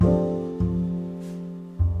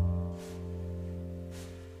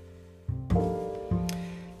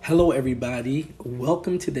Hello, everybody.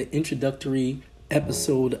 Welcome to the introductory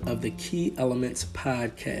episode of the Key Elements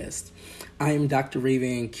podcast. I am Dr.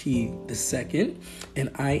 Rayvan Key II, and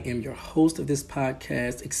I am your host of this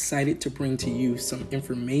podcast, excited to bring to you some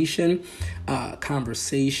information,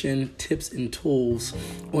 conversation, tips, and tools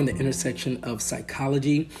on the intersection of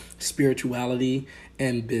psychology, spirituality,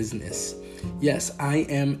 and business. Yes, I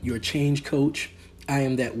am your change coach. I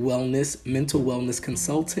am that mental wellness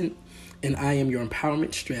consultant, and I am your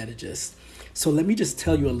empowerment strategist. So let me just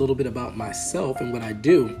tell you a little bit about myself and what I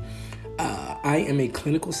do. I am a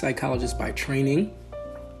clinical psychologist by training.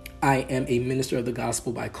 I am a minister of the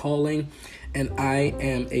gospel by calling, and I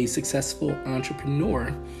am a successful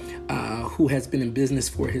entrepreneur who has been in business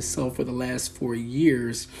for himself for the last 4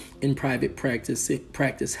 years in private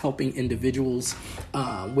practice helping individuals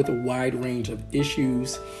with a wide range of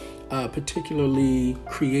issues, particularly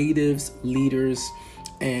creatives, leaders,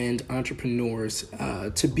 and entrepreneurs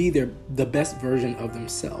to be the best version of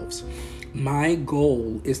themselves. My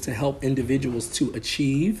goal is to help individuals to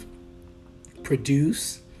achieve,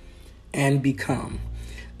 produce, and become.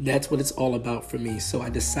 That's what it's all about for me. So I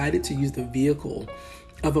decided to use the vehicle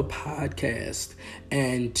of a podcast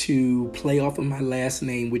and to play off of my last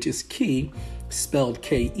name, which is Key, spelled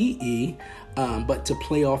K-E-E, but to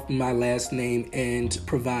play off my last name and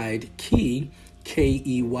provide Key,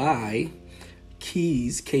 K-E-Y,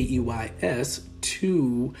 keys, K-E-Y-S,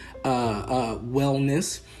 to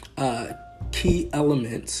wellness, key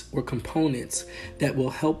elements or components that will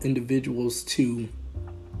help individuals to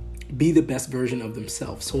be the best version of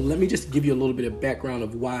themselves. So let me just give you a little bit of background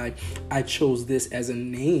of why I chose this as a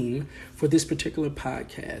name for this particular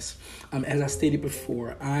podcast. As I stated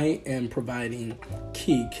before, I am providing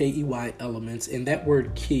key, K-E-Y elements, and that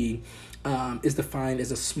word key is defined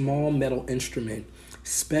as a small metal instrument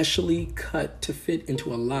specially cut to fit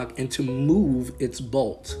into a lock and to move its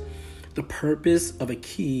bolt. The purpose of a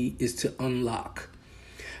key is to unlock.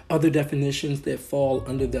 Other definitions that fall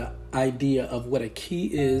under the idea of what a key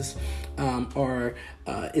is are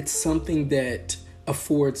it's something that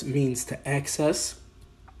affords means to access,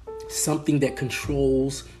 something that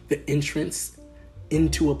controls the entrance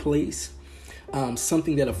into a place,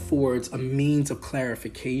 something that affords a means of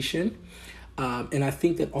clarification. And I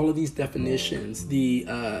think that all of these definitions, the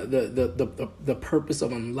purpose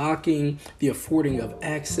of unlocking, the affording of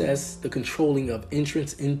access, the controlling of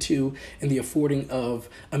entrance into, and the affording of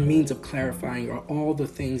a means of clarifying are all the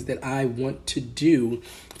things that I want to do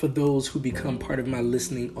for those who become part of my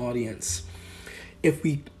listening audience. If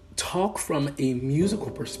we talk from a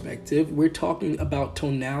musical perspective, we're talking about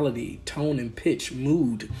tonality, tone and pitch,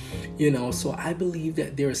 mood, so I believe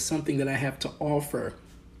that there is something that I have to offer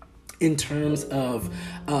in terms of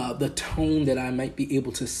the tone that I might be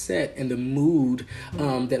able to set and the mood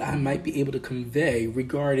that I might be able to convey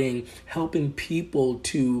regarding helping people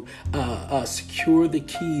to secure the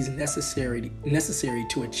keys necessary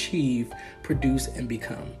to achieve, produce, and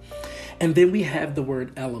become. And then we have the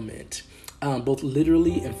word element. Both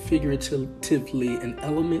literally and figuratively, an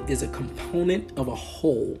element is a component of a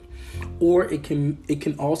whole, or it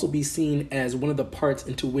can also be seen as one of the parts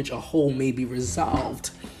into which a whole may be resolved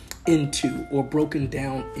into or broken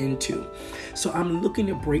down into. So I'm looking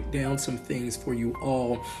to break down some things for you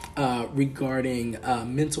all regarding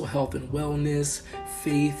mental health and wellness,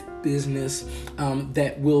 faith, business,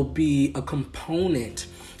 that will be a component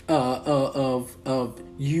of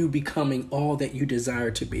you becoming all that you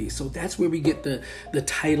desire to be. So that's where we get the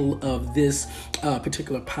title of this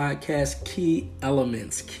particular podcast, Key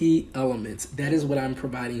Elements. That is what I'm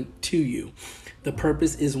providing to you. The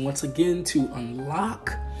purpose is once again to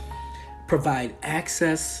unlock, provide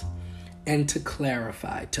access, and to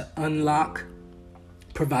clarify. To unlock,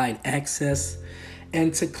 provide access,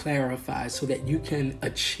 and to clarify so that you can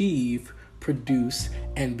achieve, produce,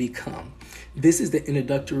 and become. This is the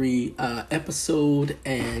introductory episode,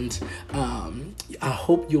 and I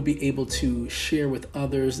hope you'll be able to share with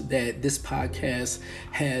others that this podcast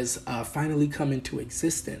has finally come into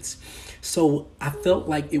existence. So I felt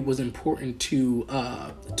like it was important to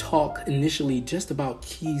talk initially just about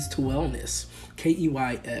keys to wellness,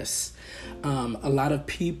 Keys. A lot of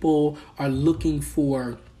people are looking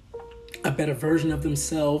for a better version of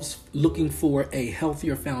themselves, looking for a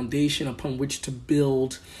healthier foundation upon which to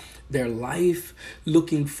build their life,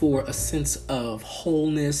 looking for a sense of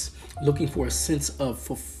wholeness, looking for a sense of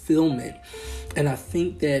fulfillment. And I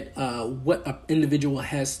think that what an individual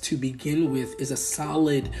has to begin with is a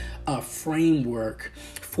solid framework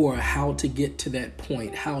for how to get to that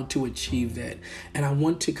point, how to achieve that. And I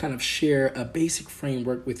want to kind of share a basic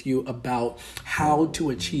framework with you about how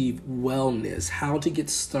to achieve wellness, how to get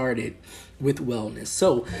started with wellness.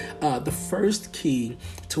 So the first key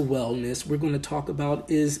to wellness we're going to talk about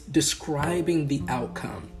is describing the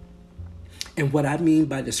outcome. And what I mean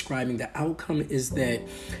by describing the outcome is that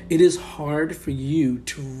it is hard for you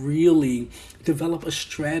to really develop a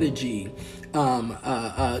strategy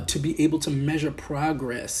to be able to measure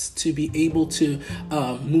progress, to be able to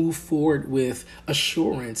move forward with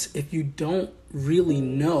assurance if you don't really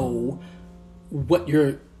know what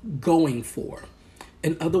you're going for.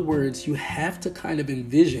 In other words, you have to kind of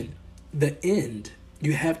envision the end.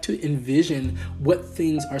 You have to envision what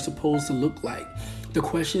things are supposed to look like. The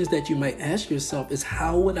questions that you might ask yourself is,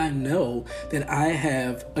 how would I know that I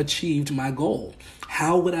have achieved my goal?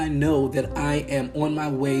 How would I know that I am on my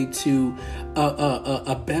way to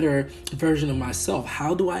a better version of myself?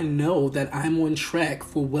 How do I know that I'm on track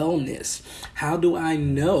for wellness? How do I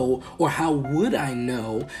know, or how would I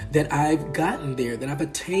know that I've gotten there, that I've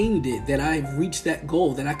attained it, that I've reached that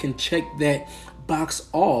goal, that I can check that box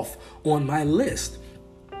off on my list?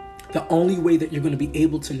 The only way that you're going to be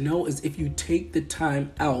able to know is if you take the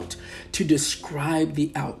time out to describe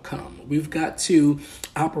the outcome. We've got to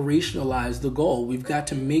operationalize the goal. We've got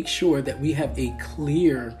to make sure that we have a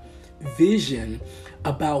clear vision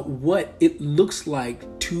about what it looks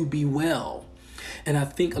like to be well. And I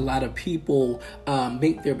think a lot of people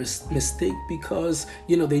make their mistake because,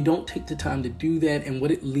 they don't take the time to do that. And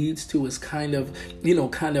what it leads to is kind of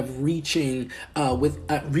reaching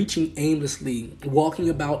reaching aimlessly, walking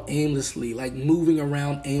about aimlessly, like moving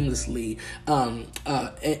around aimlessly,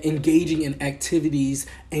 engaging in activities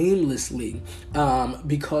aimlessly,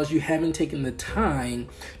 because you haven't taken the time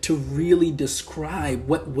to really describe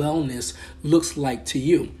what wellness looks like to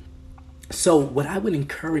you. So what I would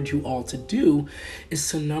encourage you all to do is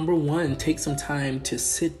to, number one, take some time to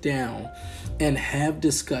sit down and have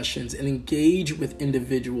discussions and engage with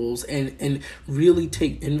individuals and really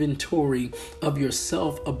take inventory of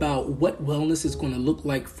yourself about what wellness is going to look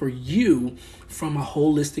like for you from a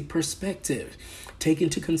holistic perspective. Take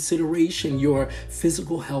into consideration your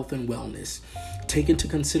physical health and wellness. Take into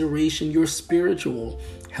consideration your spiritual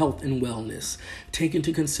health and wellness. Take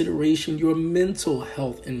into consideration your mental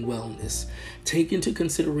health and wellness. Take into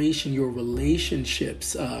consideration your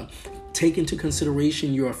relationships. Take into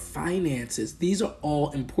consideration your finances. These are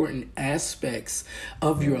all important aspects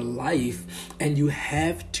of your life, and you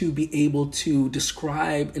have to be able to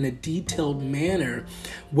describe in a detailed manner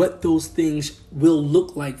what those things will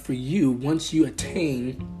look like for you once you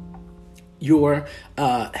attain your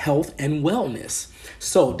health and wellness.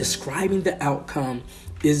 So describing the outcome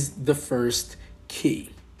is the first key.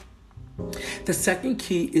 The second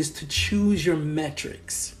key is to choose your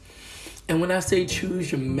metrics. And when I say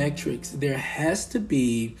choose your metrics, there has to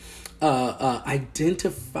be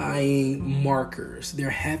identifying markers.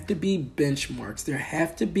 There have to be benchmarks. There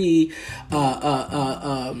have to be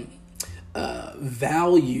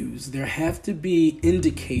values. There have to be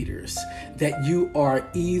indicators that you are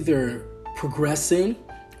either progressing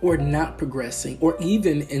or not progressing, or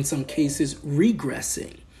even in some cases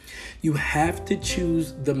regressing. You have to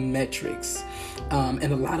choose the metrics. And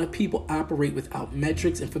a lot of people operate without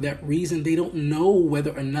metrics, and for that reason, they don't know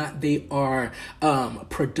whether or not they are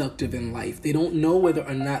productive in life. They don't know whether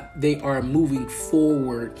or not they are moving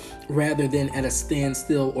forward rather than at a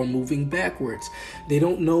standstill or moving backwards. They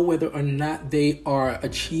don't know whether or not they are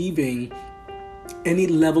achieving any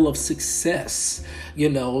level of success,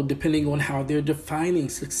 depending on how they're defining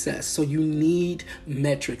success. So you need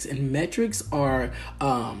metrics, and metrics are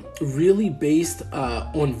really based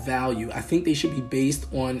on value. I think they should be based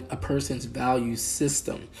on a person's value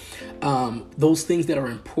system. Those things that are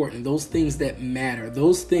important, those things that matter,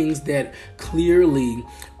 those things that clearly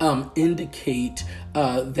indicate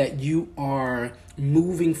that you are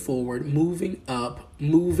moving forward, moving up,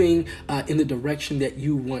 moving in the direction that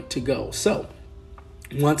you want to go. So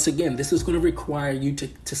once again, this is going to require you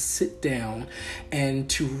to sit down and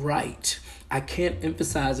to write. I can't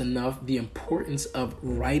emphasize enough the importance of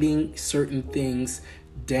writing certain things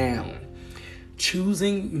down.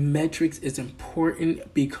 Choosing metrics is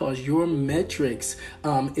important because your metrics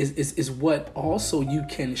is what also you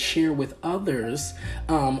can share with others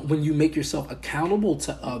when you make yourself accountable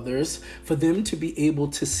to others for them to be able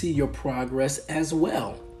to see your progress as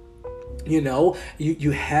well.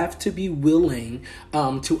 You have to be willing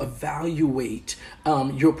to evaluate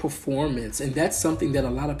your performance. And that's something that a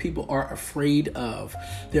lot of people are afraid of.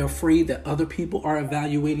 They're afraid that other people are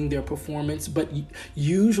evaluating their performance. But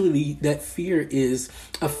usually that fear is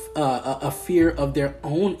a fear of their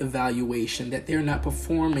own evaluation, that they're not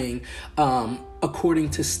performing according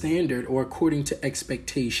to standard or according to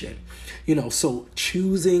expectation. So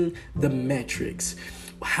choosing the metrics.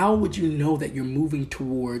 How would you know that you're moving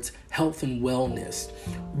towards health and wellness?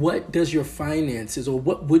 What does your finances, or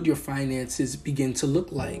what would your finances begin to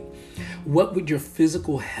look like? What would your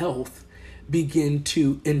physical health begin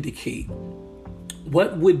to indicate?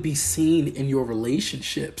 What would be seen in your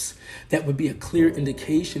relationships that would be a clear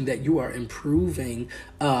indication that you are improving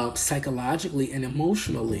psychologically and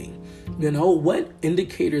emotionally? What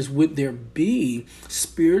indicators would there be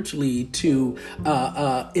spiritually to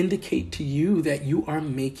indicate to you that you are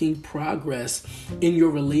making progress in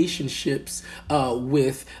your relationships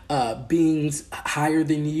with beings higher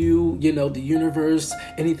than you, the universe,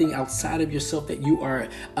 anything outside of yourself that you are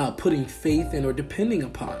putting faith in or depending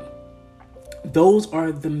upon? Those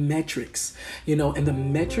are the metrics, and the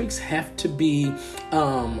metrics have to be,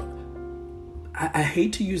 I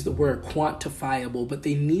hate to use the word quantifiable, but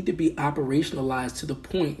they need to be operationalized to the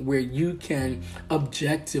point where you can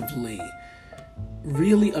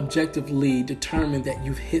really objectively determine that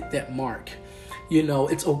you've hit that mark.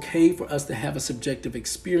 It's okay for us to have a subjective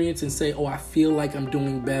experience and say, oh, I feel like I'm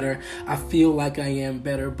doing better. I feel like I am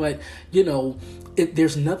better. But,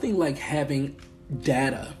 there's nothing like having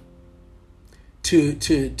data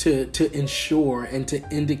to ensure and to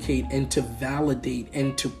indicate and to validate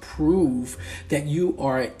and to prove that you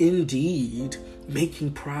are indeed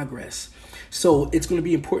making progress. So it's going to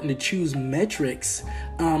be important to choose metrics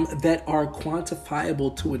that are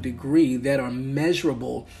quantifiable to a degree, that are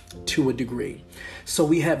measurable to a degree. So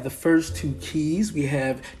we have the first two keys. We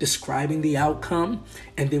have describing the outcome,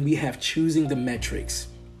 and then we have choosing the metrics.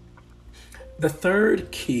 The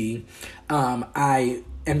third key I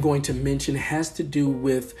am going to mention has to do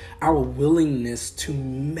with our willingness to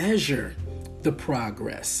measure the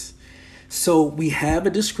progress. So we have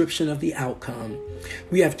a description of the outcome.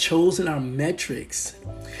 We have chosen our metrics,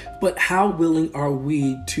 but how willing are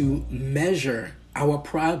we to measure our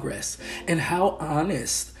progress? And how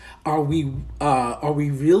honest are we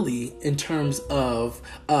really in terms of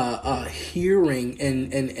hearing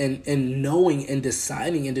and knowing and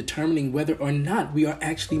deciding and determining whether or not we are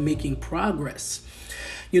actually making progress?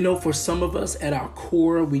 For some of us at our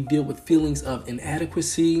core, we deal with feelings of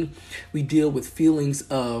inadequacy. We deal with feelings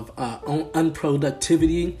of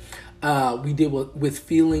unproductivity. We deal with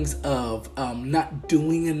feelings of not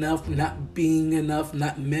doing enough, not being enough,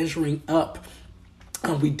 not measuring up.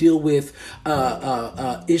 We deal with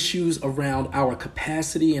issues around our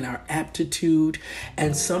capacity and our aptitude.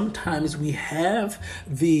 And sometimes we have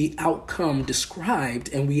the outcome described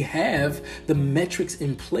and we have the metrics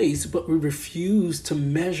in place, but we refuse to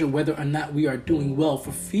measure whether or not we are doing well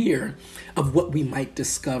for fear of what we might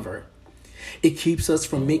discover. It keeps us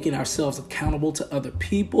from making ourselves accountable to other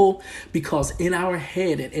people because in our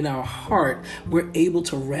head and in our heart, we're able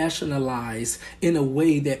to rationalize in a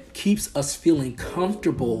way that keeps us feeling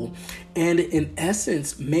comfortable and in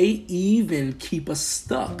essence may even keep us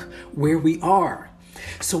stuck where we are.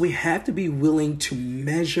 So we have to be willing to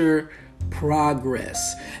measure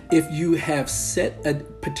progress. If you have set a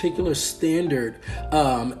particular standard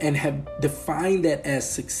and have defined that as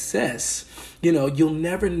success, you'll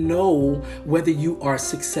never know whether you are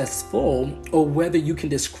successful or whether you can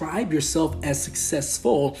describe yourself as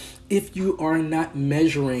successful if you are not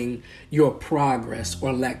measuring your progress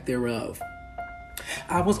or lack thereof.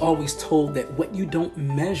 I was always told that what you don't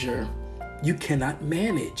measure, you cannot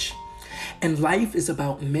manage. And life is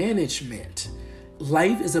about management.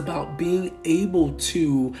 Life is about being able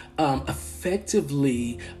to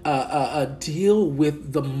effectively deal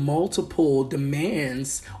with the multiple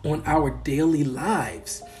demands on our daily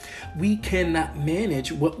lives. We cannot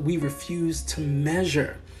manage what we refuse to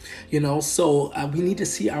measure. So we need to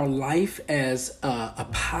see our life as a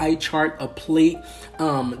pie chart, a plate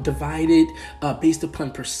divided based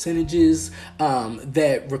upon percentages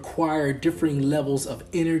that require differing levels of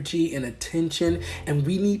energy and attention. And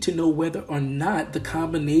we need to know whether or not the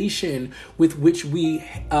combination with which we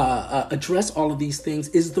address all of these things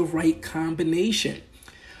is the right combination.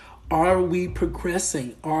 Are we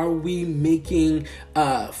progressing? Are we making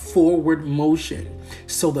forward motion?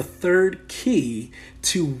 So the third key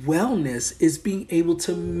to wellness is being able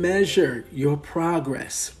to measure your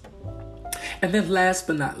progress. And then last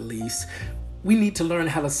but not least, we need to learn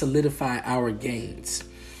how to solidify our gains.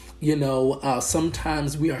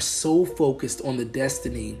 Sometimes we are so focused on the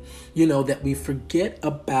destiny, that we forget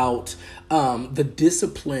about the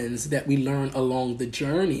disciplines that we learn along the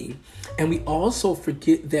journey. And we also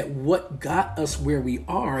forget that what got us where we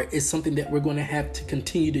are is something that we're going to have to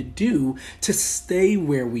continue to do to stay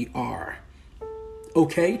where we are.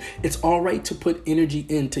 Okay? It's all right to put energy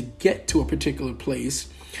in to get to a particular place,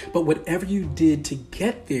 but whatever you did to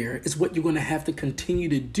get there is what you're going to have to continue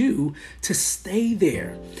to do to stay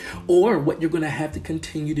there, or what you're going to have to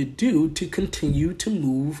continue to do to continue to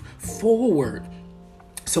move forward.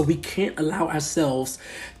 So we can't allow ourselves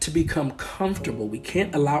to become comfortable. We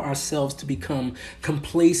can't allow ourselves to become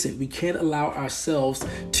complacent. We can't allow ourselves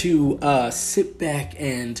to sit back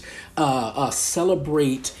and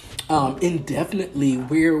celebrate indefinitely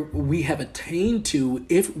where we have attained to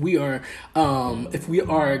if we are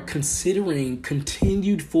considering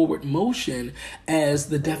continued forward motion as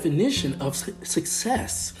the definition of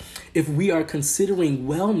success. If we are considering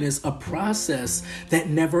wellness a process that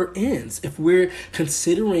never ends, if we're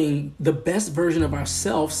considering the best version of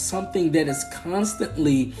ourselves something that is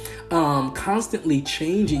constantly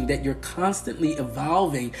changing, that you're constantly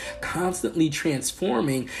evolving, constantly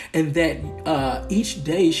transforming, and that each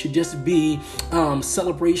day should just be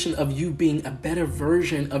celebration of you being a better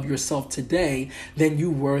version of yourself today than you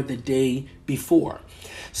were the day before.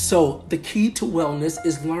 So the key to wellness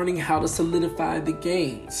is learning how to solidify the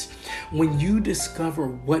gains. When you discover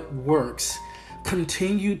what works,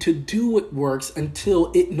 continue to do what works until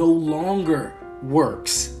it no longer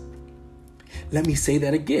works. Let me say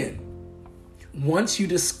that again. Once you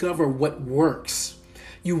discover what works,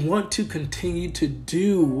 you want to continue to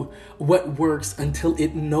do what works until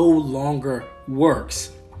it no longer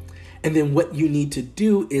works. And then what you need to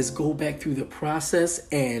do is go back through the process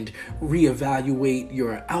and reevaluate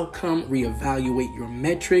your outcome, reevaluate your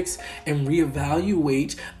metrics, and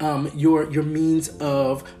reevaluate your means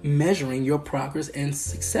of measuring your progress and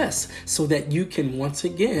success, so that you can once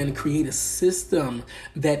again create a system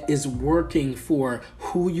that is working for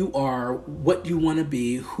who you are, what you want to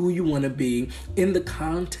be, who you want to be in the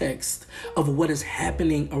context of what is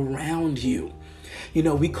happening around you.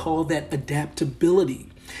 We call that adaptability.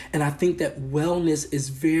 And I think that wellness is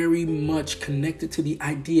very much connected to the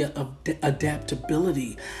idea of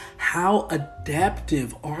adaptability. How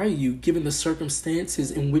adaptive are you given the circumstances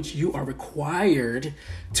in which you are required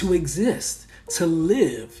to exist, to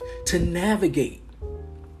live, to navigate?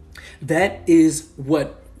 That is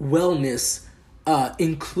what wellness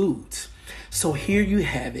includes. So here you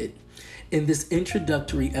have it. In this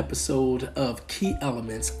introductory episode of Key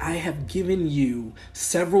Elements, I have given you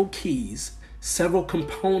several keys, several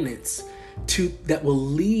components that will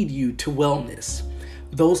lead you to wellness.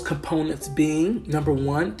 Those components being, number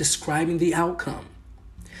one, describing the outcome.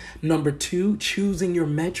 Number two, choosing your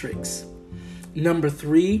metrics. Number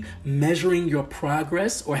three, measuring your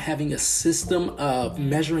progress, or having a system of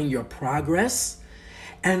measuring your progress,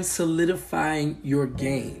 and solidifying your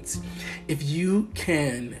gains. If you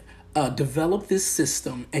can develop this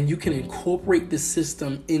system, and you can incorporate this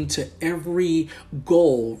system into every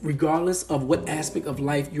goal, regardless of what aspect of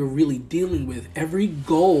life you're really dealing with, every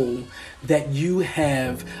goal that you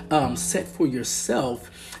have set for yourself,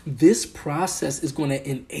 this process is going to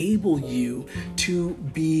enable you to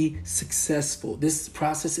be successful. This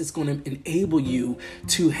process is going to enable you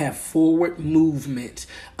to have forward movement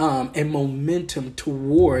and momentum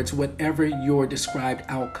towards whatever your described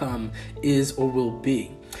outcome is or will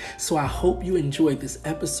be. So I hope you enjoyed this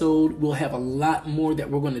episode. We'll have a lot more that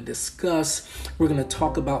we're going to discuss. We're going to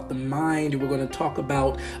talk about the mind. We're going to talk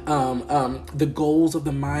about the goals of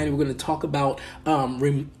the mind. We're going to talk about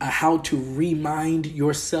how to remind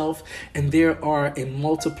yourself. And there are a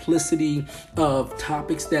multiplicity of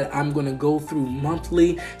topics that I'm going to go through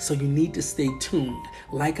monthly. So you need to stay tuned.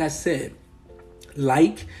 Like I said,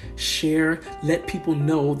 like, share, let people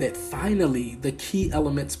know that finally the Key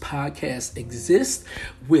Elements podcast exists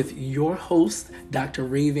with your host, Dr.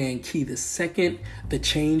 Ray Van Key II, the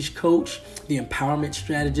change coach, the empowerment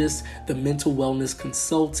strategist, the mental wellness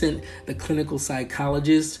consultant, the clinical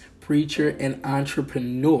psychologist, preacher, and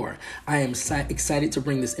entrepreneur. I am excited to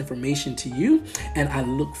bring this information to you, and I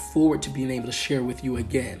look forward to being able to share with you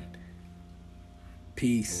again.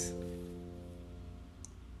 Peace.